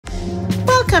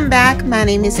Welcome back. My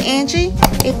name is Angie.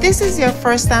 If this is your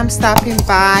first time stopping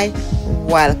by,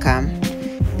 welcome.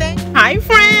 Hi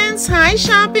friends, hi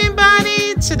shopping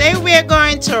buddy. Today we're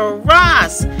going to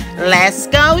Ross. Let's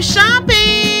go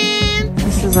shopping.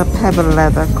 This is a pebble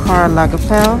leather Karl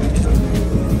Lagerfeld,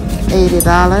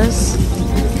 $80.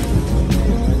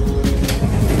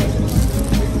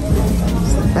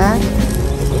 It's the back.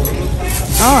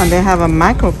 Oh, and they have a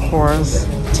Michael Kors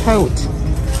tote.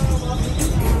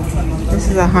 This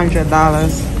is $100.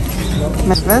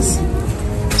 This,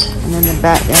 and in the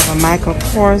back they have a Michael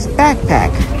Kors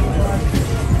backpack.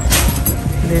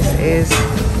 This is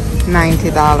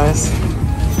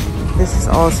 $90. This is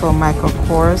also Michael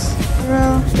Kors.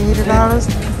 $80.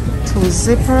 Two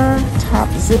zipper, top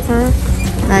zipper,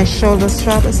 nice shoulder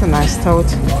strap. It's a nice tote.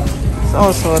 It's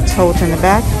also a tote in the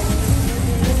back.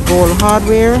 Gold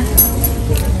hardware.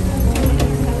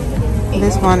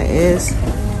 This one is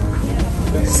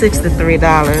 $63.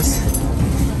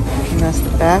 And that's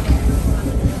the back.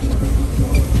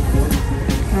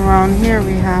 Around here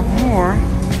we have more.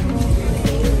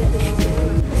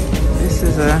 This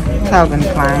is a Calvin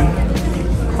Klein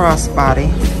crossbody,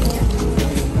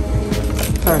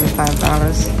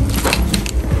 $35.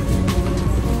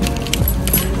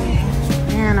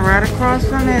 And right across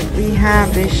from it we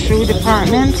have the shoe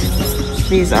department.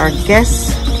 These are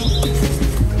Guess,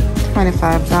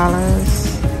 $25.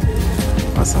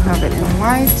 Also have it in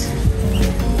white.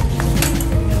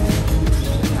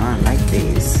 Oh, I like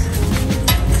these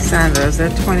sandals. They're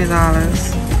 $20.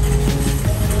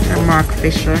 They're Mark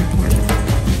Fisher with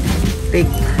big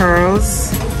pearls.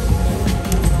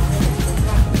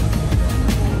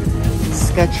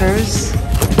 Skechers,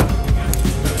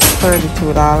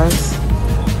 $32.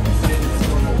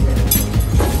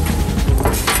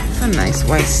 Some nice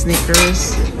white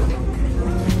sneakers.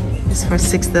 It's for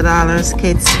 $60.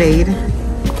 Kate Spade.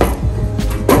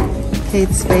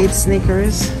 Kate Spade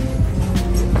sneakers.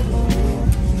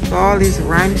 All these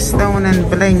rhinestone and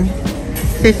bling,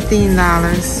 $15.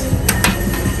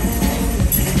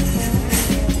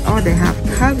 Oh, they have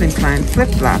Calvin Klein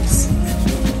flip-flops,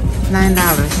 $9.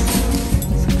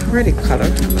 It's a pretty color. I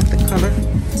love the color.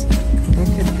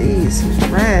 Look at these,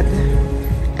 red,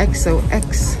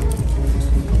 XOX.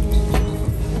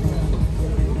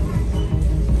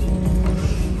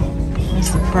 What's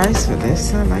the price for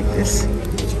this? I like this.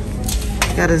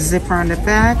 Got a zipper on the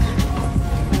back,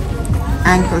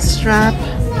 ankle strap,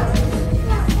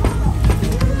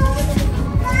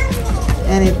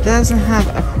 and it doesn't have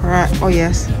a price. Oh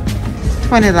yes,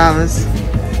 $20.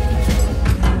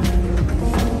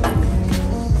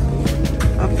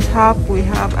 Up top we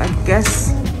have a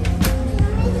Guess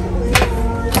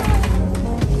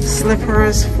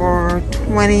slippers for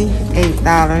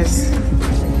 $28.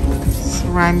 It's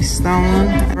rhinestone,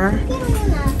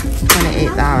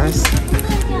 $28.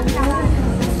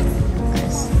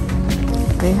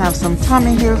 They have some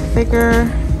Tommy Hilfiger,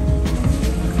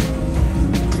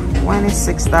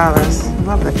 $26.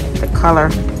 Love the color,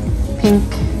 pink.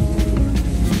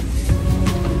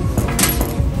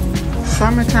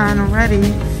 Summertime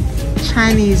already.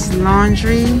 Chinese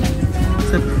laundry.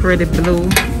 It's a pretty blue.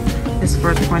 It's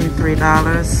for $23.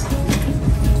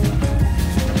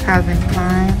 Calvin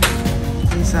Klein.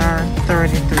 These are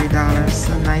 $33.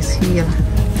 A nice heel.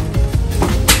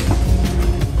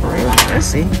 Real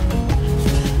dressy.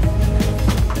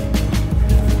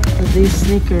 These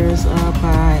sneakers are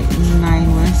by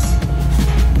 9 West.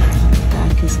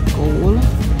 Back is gold.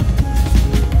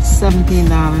 $17.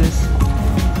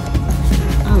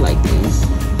 I like these,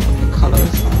 the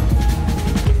colors.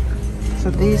 So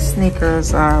these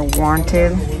sneakers are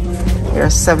warranted. They're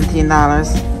 $17.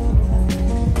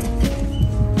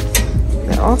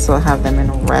 They also have them in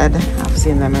red. I've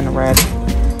seen them in red.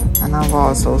 And I've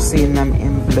also seen them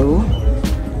in blue.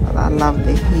 But I love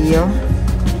the heel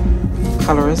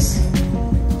colors.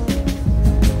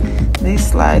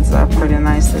 These slides are pretty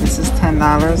nice. This is $10.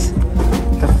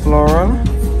 The floral.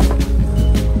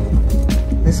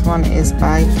 This one is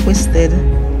by Twisted.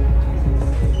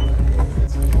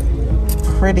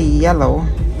 Pretty yellow.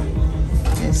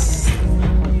 It's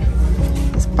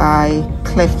by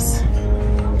Cliffs.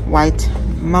 White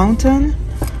Mountain.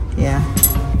 Yeah.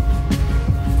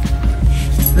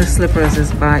 The slippers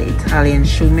is by Italian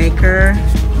Shoemaker.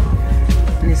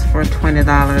 And it's for $20.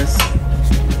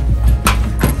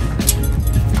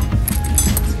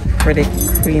 Pretty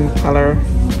cream color.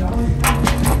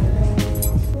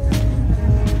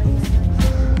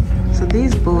 So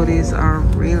these booties are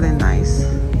really nice.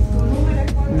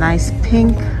 Nice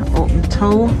pink open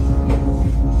toe.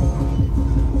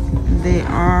 They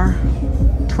are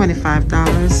 $25.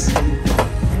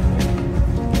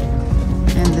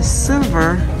 the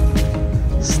silver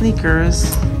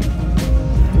sneakers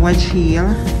wedge heel.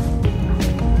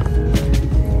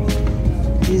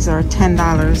 These are $10.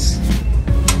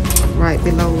 Right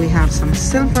below we have some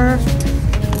silver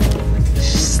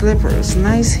slippers.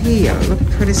 Nice heel, look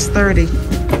pretty sturdy,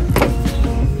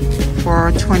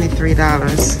 for $23.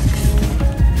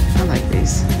 I like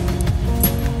these.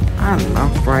 I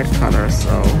love bright colors,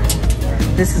 so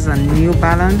this is a New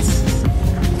Balance.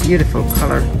 Beautiful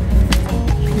color.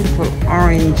 Beautiful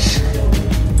orange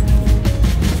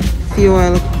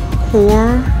fuel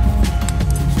core.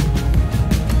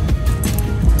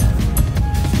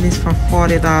 This for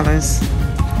 $40.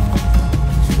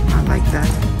 I like that.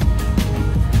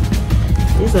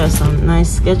 These are some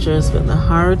nice Skechers with the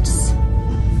hearts.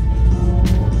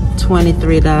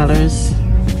 $23.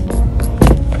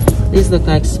 These look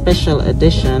like special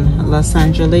edition Los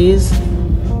Angeles.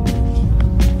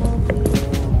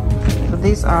 So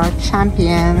these are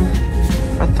Champion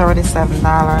for $37.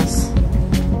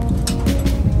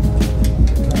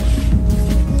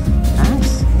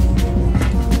 Nice.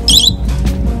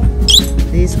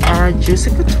 These are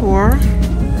Juicy Couture.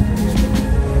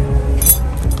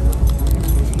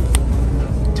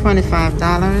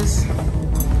 $25.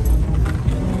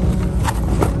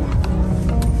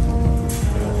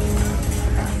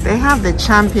 They have the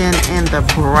Champion in the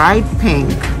bright pink.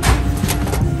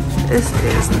 This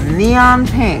is neon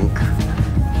pink.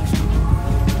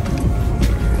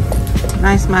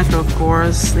 Nice Michael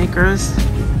Kors sneakers.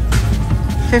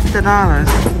 $50.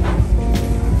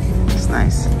 It's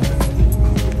nice.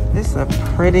 This is a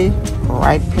pretty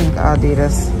bright pink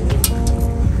Adidas.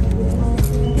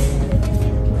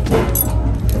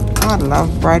 I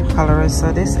love bright colors,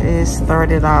 so this is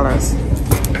 $30.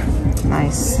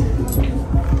 Nice.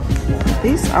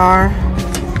 These are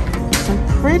some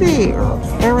pretty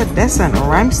iridescent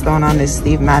rhinestone on these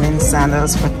Steve Madden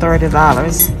sandals for $30.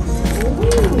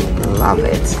 Love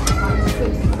it.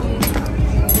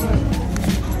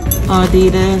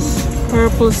 Adidas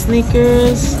purple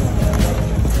sneakers.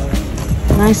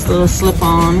 Nice little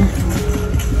slip-on.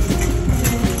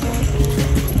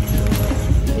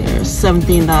 They're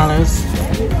 $17.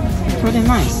 Pretty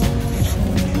nice.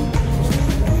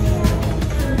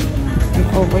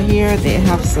 Over here they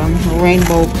have some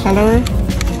rainbow color.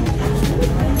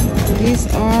 These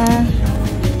are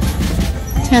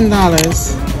 $10.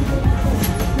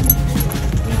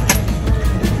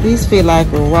 These feel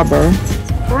like rubber.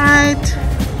 Bright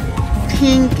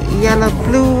pink, yellow,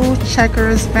 blue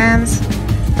checkers Vans,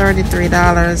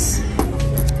 $33.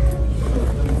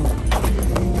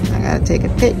 I gotta take a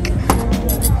pic.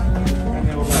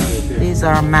 These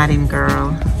are Madden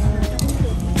Girl.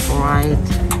 Bright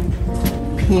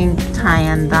pink tie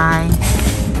and dye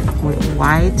with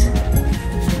white.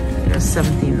 They're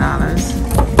 $17.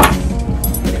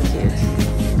 Pretty cute.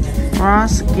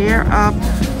 Ross Gear Up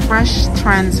Fresh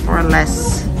Trends for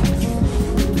Less.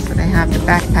 So they have the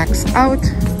backpacks out.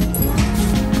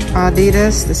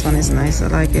 Adidas. This one is nice. I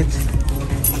like it.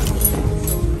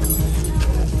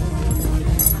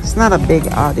 It's not a big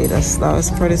Adidas though.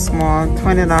 It's pretty small.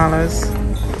 $20.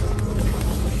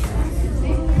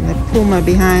 The Puma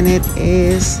behind it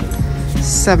is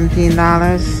 $17.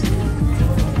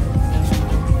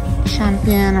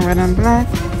 Champion red and black.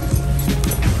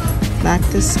 Back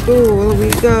to school we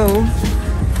go.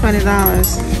 $20.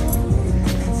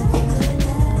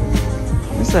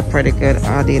 This is a pretty good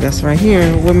Adidas right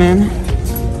here, women.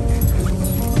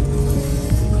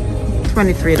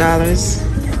 $23.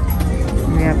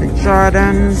 We have the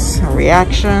Jordans,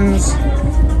 Reactions.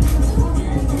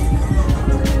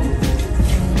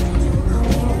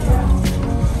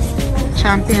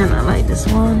 Champion, I like this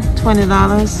one, $20.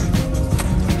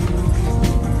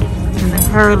 And the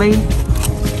Hurley,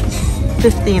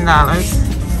 $15.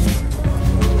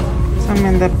 So I'm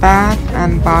in the bath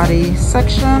and body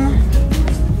section.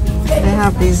 They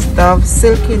have these Dove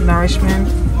Silky Nourishment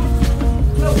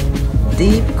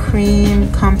Deep Cream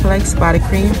Complex Body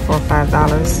Cream for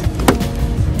 $5.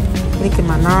 Nicki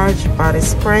Minaj Body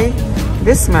Spray.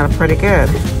 This smells pretty good.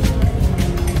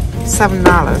 $7.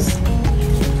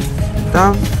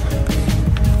 Dove.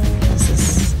 This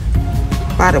is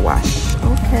body wash.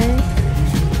 Okay.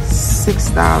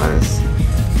 $6.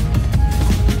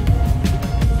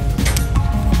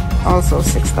 Also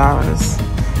 $6.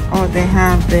 Oh, they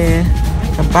have the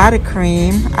body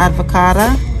cream,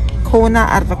 avocado, Kona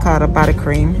avocado body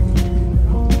cream,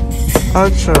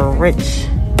 ultra rich.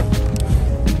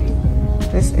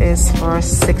 This is for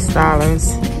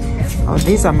 $6. Oh,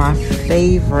 these are my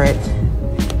favorite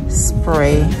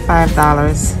spray, $5.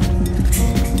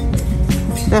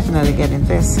 Definitely getting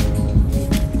this.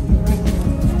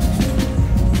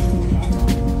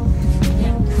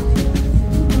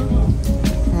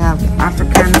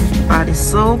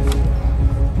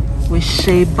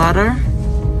 shea butter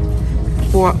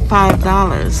for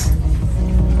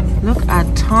 $5. Look at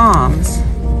Tom's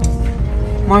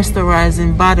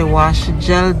moisturizing body wash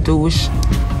gel douche,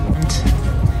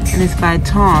 and it's by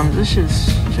Tom's. This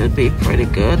should be pretty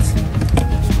good.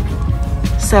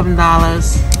 $7.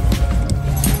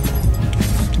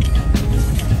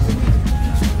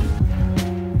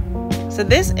 So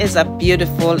this is a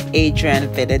beautiful Adrian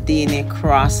Vedadini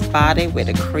crossbody with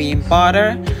a cream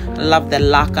border. Love the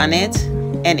lock on it,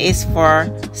 and it's for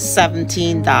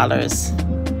 $17.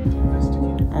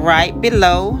 Right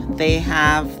below they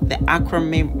have the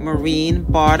aquamarine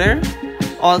border,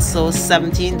 also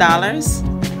 $17.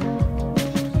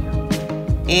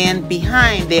 And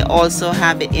behind they also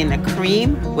have it in a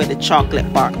cream with a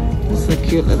chocolate bar. This is a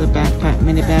cute little backpack,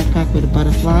 mini backpack with a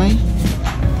butterfly,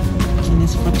 and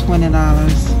it's for $20.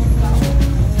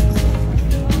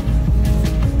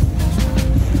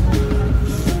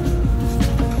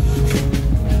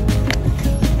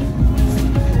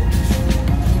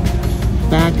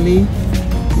 Bagley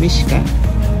Mishka.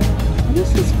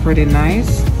 This is pretty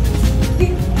nice.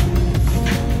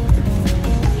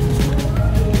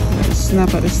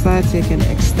 Snap at the side so you can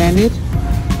extend it.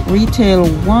 Retail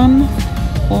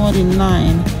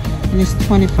 $149 and it's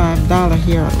 $25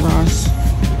 here at Ross.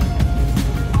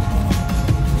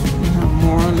 We have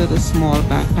more little small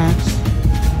backpacks,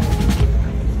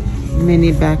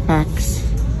 mini backpacks.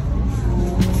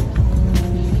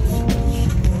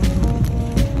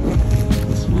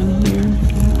 This one here,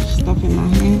 stuff in my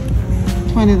hand,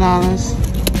 $20.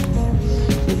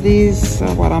 So these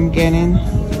are what I'm getting.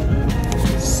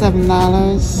 $7.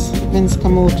 Vince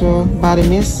Camuto body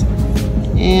mist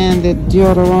and the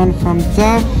deodorant from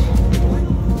Dove.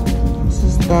 This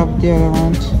is Dove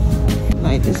deodorant.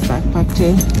 Like this backpack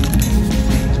too.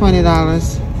 $20.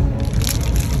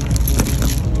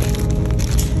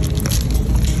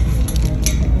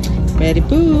 Betty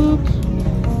Boop.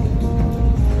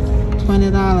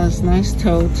 $20. Nice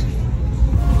tote.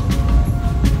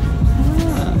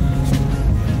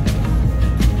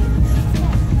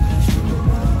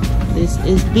 This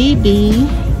is BB,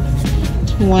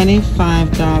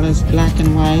 $25, black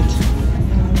and white.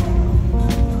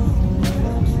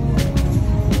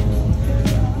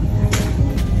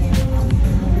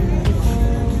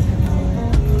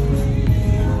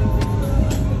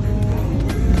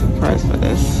 What's the price for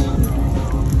this?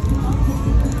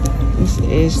 This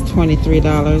is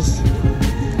 $23.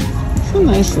 It's a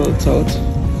nice little tote.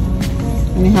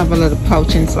 And you have a little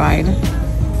pouch inside.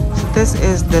 So this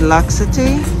is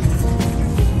Deluxity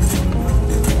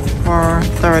for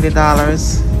 $30.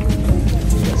 That's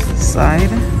the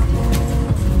side.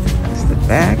 That's the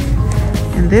back.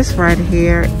 And this right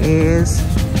here is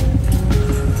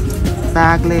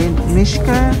Bagley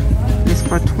Mishka. It's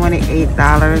for $28.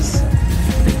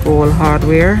 The gold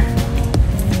hardware.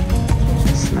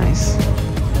 It's nice.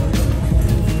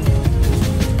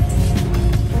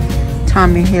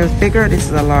 Tommy Hilfiger. This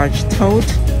is a large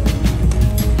tote.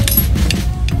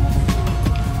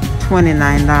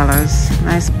 $29.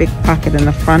 Nice big pocket in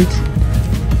the front.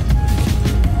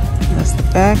 That's the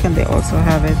back, and they also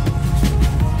have it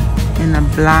in a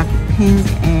black, pink,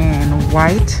 and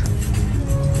white.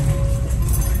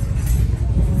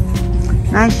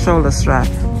 Nice shoulder strap.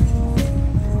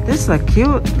 This is a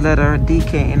cute letter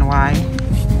DKNY.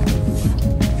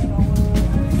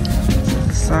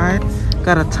 The side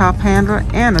got a top handle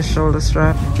and a shoulder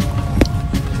strap.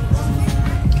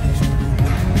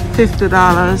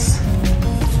 $50.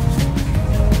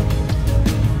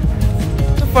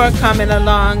 For coming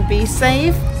along. Be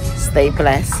safe, stay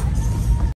blessed.